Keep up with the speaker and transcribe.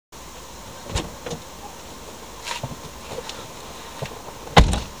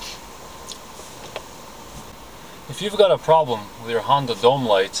If you've got a problem with your Honda dome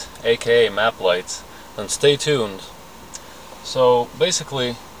lights, aka map lights, then stay tuned. So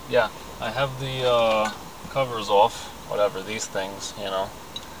basically, yeah, I have the covers off, whatever, these things, you know,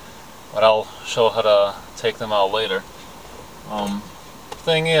 but I'll show how to take them out later.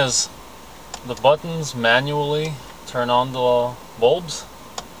 Thing is, the buttons manually turn on the bulbs,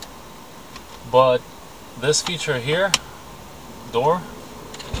 but this feature here, door,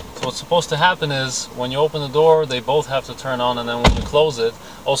 so what's supposed to happen is when you open the door they both have to turn on, and then when you close it,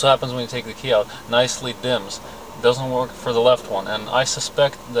 also happens when you take the key out, nicely dims. It doesn't work for the left one, and I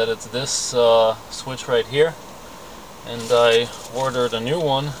suspect that it's this switch right here, and I ordered a new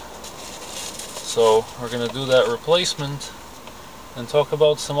one, so we're gonna do that replacement and talk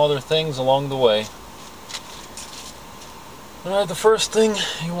about some other things along the way. Alright, the first thing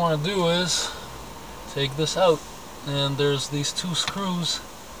you want to do is take this out, and there's these two screws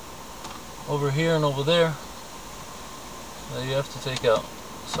over here and over there that you have to take out.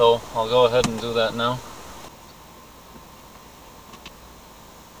 So I'll go ahead and do that now.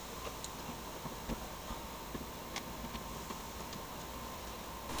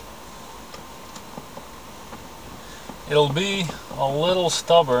 It'll be a little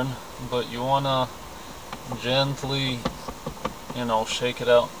stubborn, but you want to gently, you know, shake it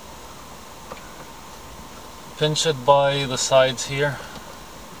out. Pinch it by the sides here.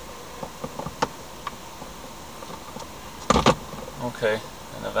 Okay,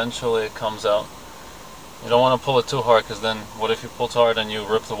 and eventually it comes out. You don't want to pull it too hard, because then what if you pull too hard and you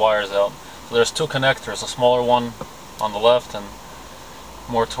rip the wires out? So there's two connectors, a smaller one on the left and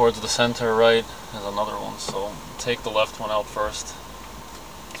more towards the center right is another one. So take the left one out first.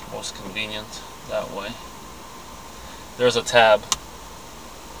 It's most convenient that way. There's a tab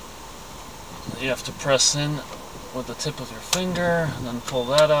you have to press in with the tip of your finger and then pull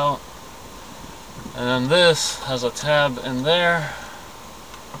that out. And then this has a tab in there,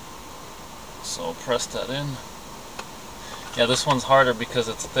 so press that in. Yeah, this one's harder because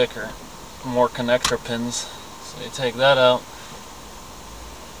it's thicker, more connector pins, so you take that out.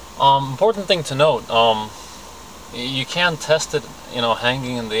 Important thing to note, you can't test it, you know,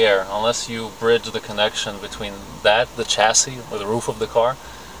 hanging in the air unless you bridge the connection between that, the chassis or the roof of the car,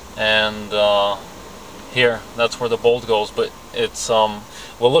 and here, that's where the bolt goes. But it's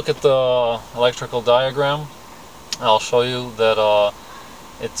we'll look at the electrical diagram. I'll show you that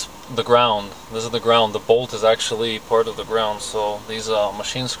it's the ground. This is the ground. The bolt is actually part of the ground. So these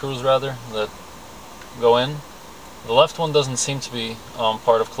machine screws, rather, that go in. The left one doesn't seem to be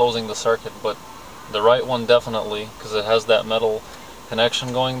part of closing the circuit, but the right one definitely, because it has that metal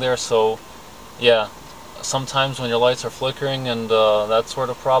connection going there. So yeah, sometimes when your lights are flickering and that sort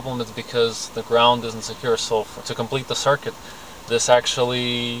of problem, it's because the ground isn't secure. So to complete the circuit, this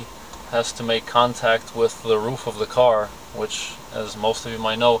actually has to make contact with the roof of the car, which, as most of you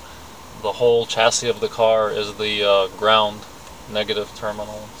might know, the whole chassis of the car is the ground negative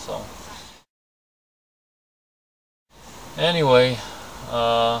terminal. So anyway,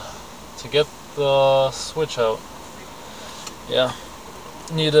 to get the switch out, yeah,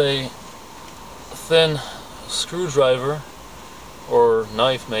 need a thin screwdriver or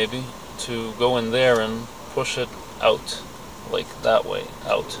knife maybe to go in there and push it out, like that way,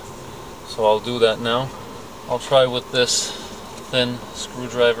 out. So I'll do that now. I'll try with this thin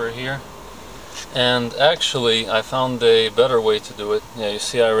screwdriver here, and actually I found a better way to do it. Yeah, you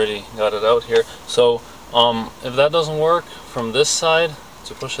see I already got it out here. So if that doesn't work from this side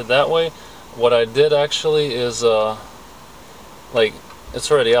to push it that way, what I did actually is like, it's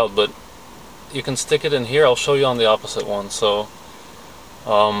already out, but you can stick it in here. I'll show you on the opposite one. So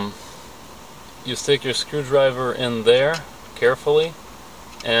you stick your screwdriver in there carefully,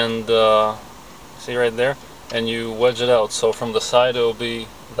 and see right there, and you wedge it out. So from the side it will be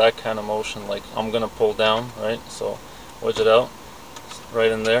that kind of motion, like I'm gonna pull down, right? So wedge it out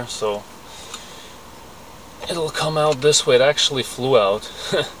right in there, so it'll come out this way. It actually flew out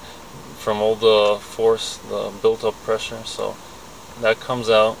from all the force, the built-up pressure, so that comes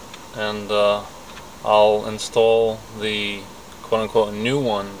out. And I'll install the quote-unquote new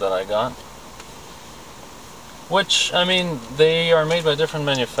one that I got, which, I mean, they are made by different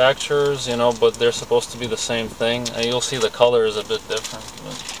manufacturers, you know, but they're supposed to be the same thing. And you'll see the color is a bit different,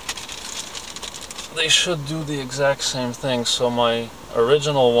 but they should do the exact same thing. So my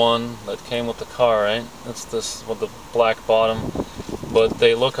original one that came with the car, right, it's this with the black bottom, but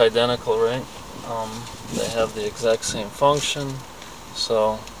they look identical, right? They have the exact same function.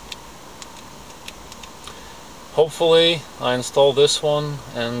 So hopefully I install this one,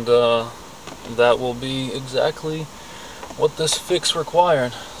 and that will be exactly what this fix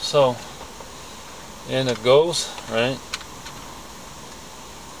required. So In it goes, right?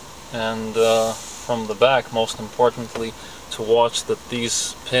 And from the back, most importantly, to watch that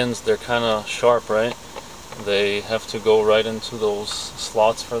these pins, they're kind of sharp, right? They have to go right into those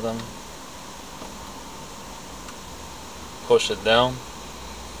slots for them. Push it down.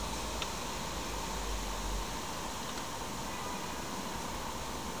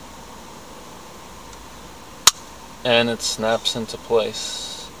 And it snaps into place.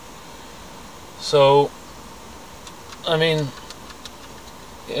 So, I mean,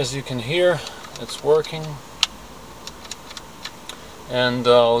 as you can hear, it's working. And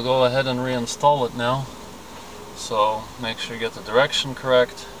I'll go ahead and reinstall it now. So make sure you get the direction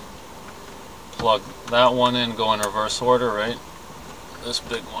correct. Plug that one in, go in reverse order, right? This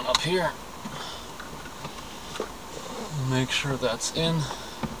big one up here. Make sure that's in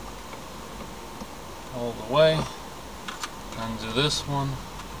all the way. And do this one.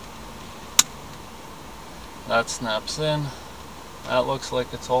 That snaps in. That looks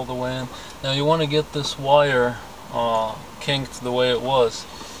like it's all the way in. Now you want to get this wire kinked the way it was.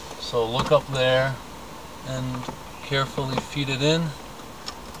 So look up there and carefully feed it in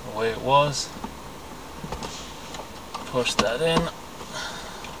the way it was. Push that in.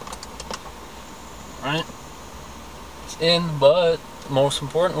 Right? It's in, but most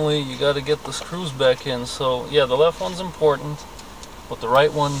importantly, you got to get the screws back in. So yeah, the left one's important, but the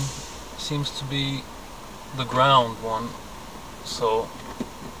right one seems to be the ground one. So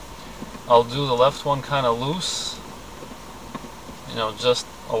I'll do the left one kind of loose, you know, just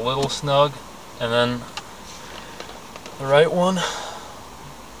a little snug, and then the right one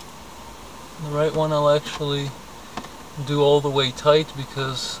I'll actually do all the way tight,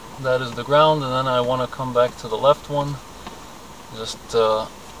 because that is the ground, and then I want to come back to the left one, just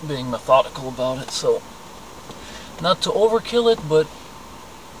being methodical about it, so not to overkill it, but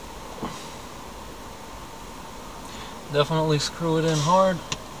definitely screw it in hard.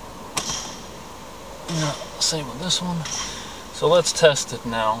 Yeah, same with this one. So let's test it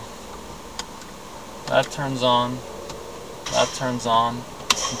now. That turns on. That turns on.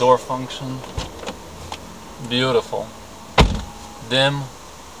 Door function. Beautiful. Dim.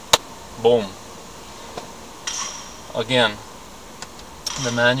 Boom. Again,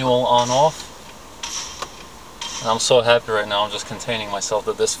 the manual on off. And I'm so happy right now, I'm just containing myself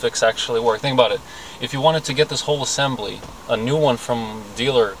that this fix actually worked. Think about it. If you wanted to get this whole assembly, a new one from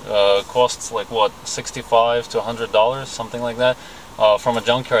dealer costs like what, $65 to $100, something like that. From a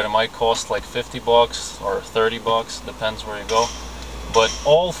junkyard it might cost like $50 or $30, depends where you go. But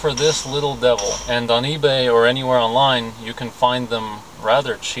all for this little devil. And on eBay or anywhere online you can find them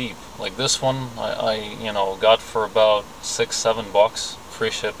rather cheap. Like this one I you know, got for about $6-7,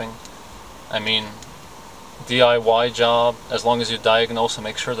 free shipping. I mean, DIY job, as long as you diagnose and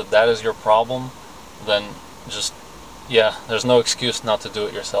make sure that that is your problem, then just, yeah, there's no excuse not to do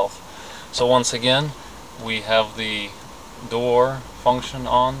it yourself. So once again, we have the door function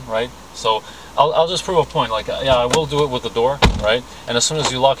on, right? So I'll just prove a point, like, yeah, I will do it with the door, right? And as soon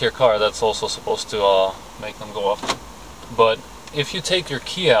as you lock your car, that's also supposed to make them go up. But if you take your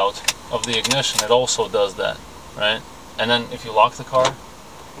key out of the ignition, it also does that, right? And then if you lock the car,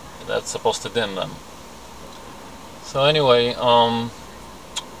 that's supposed to dim them. So anyway, now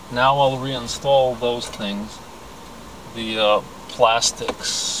I'll reinstall those things, the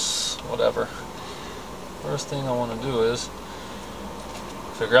plastics, whatever. First thing I want to do is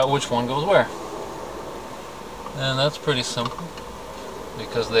figure out which one goes where. And that's pretty simple,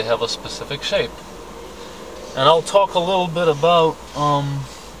 because they have a specific shape. And I'll talk a little bit about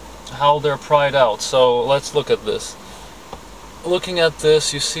how they're pried out. So let's look at this. Looking at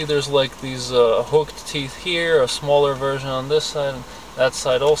this, you see there's like these hooked teeth here, a smaller version on this side, and that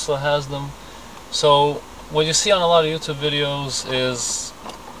side also has them. So what you see on a lot of YouTube videos is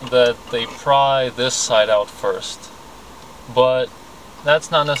that they pry this side out first, but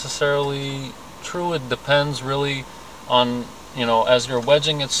that's not necessarily true. It depends really on, you know, as you're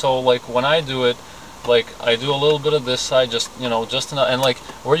wedging it. So like when I do it, like I do a little bit of this side, just, you know, just enough, and like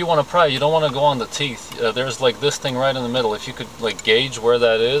where you want to pry, you don't want to go on the teeth. There's like this thing right in the middle. If you could like gauge where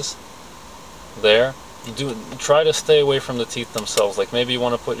that is, there, you try to stay away from the teeth themselves. Like maybe you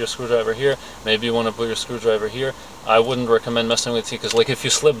want to put your screwdriver here, maybe you want to put your screwdriver here. I wouldn't recommend messing with the teeth, because like if you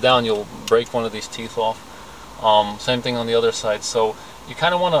slip down, you'll break one of these teeth off. Same thing on the other side. So you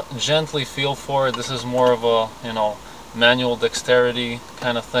kind of want to gently feel for it. This is more of a, you know, manual dexterity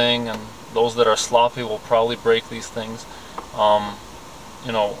kind of thing, and those that are sloppy will probably break these things.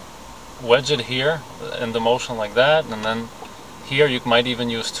 You know, wedge it here in the motion like that, and then here you might even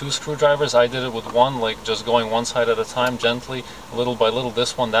use 2 screwdrivers. I did it with one, like just going one side at a time, gently, little by little,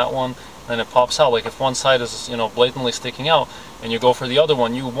 this one, that one, and it pops out. Like if one side is, you know, blatantly sticking out and you go for the other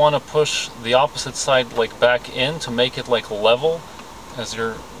one, you want to push the opposite side like back in to make it like level as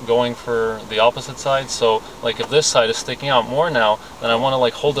you're going for the opposite side. So like if this side is sticking out more now, then I want to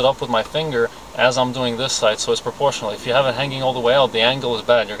like hold it up with my finger as I'm doing this side, so it's proportional. If you have it hanging all the way out, the angle is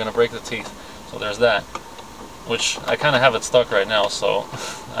bad, you're going to break the teeth. So there's that, which I kind of have it stuck right now, so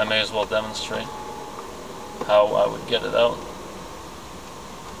I may as well demonstrate how I would get it out.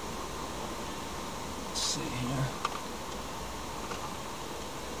 Let's see here.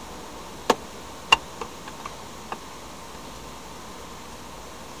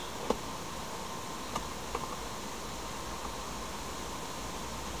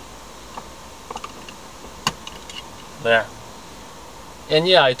 There. And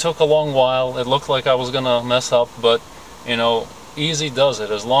yeah, it took a long while. It looked like I was gonna mess up, but you know, easy does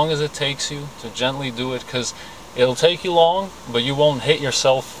it. As long as it takes you to gently do it, because it'll take you long, but you won't hit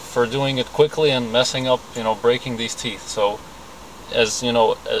yourself for doing it quickly and messing up, you know, breaking these teeth. So as you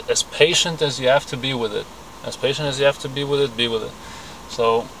know, as patient as you have to be with it, as patient as you have to be with it, be with it.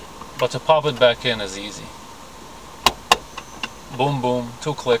 So, but to pop it back in is easy. Boom, boom,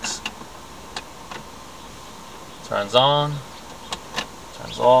 2 clicks. Turns on,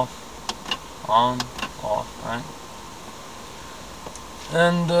 turns off, on, off, right?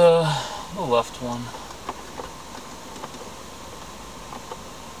 And the left one.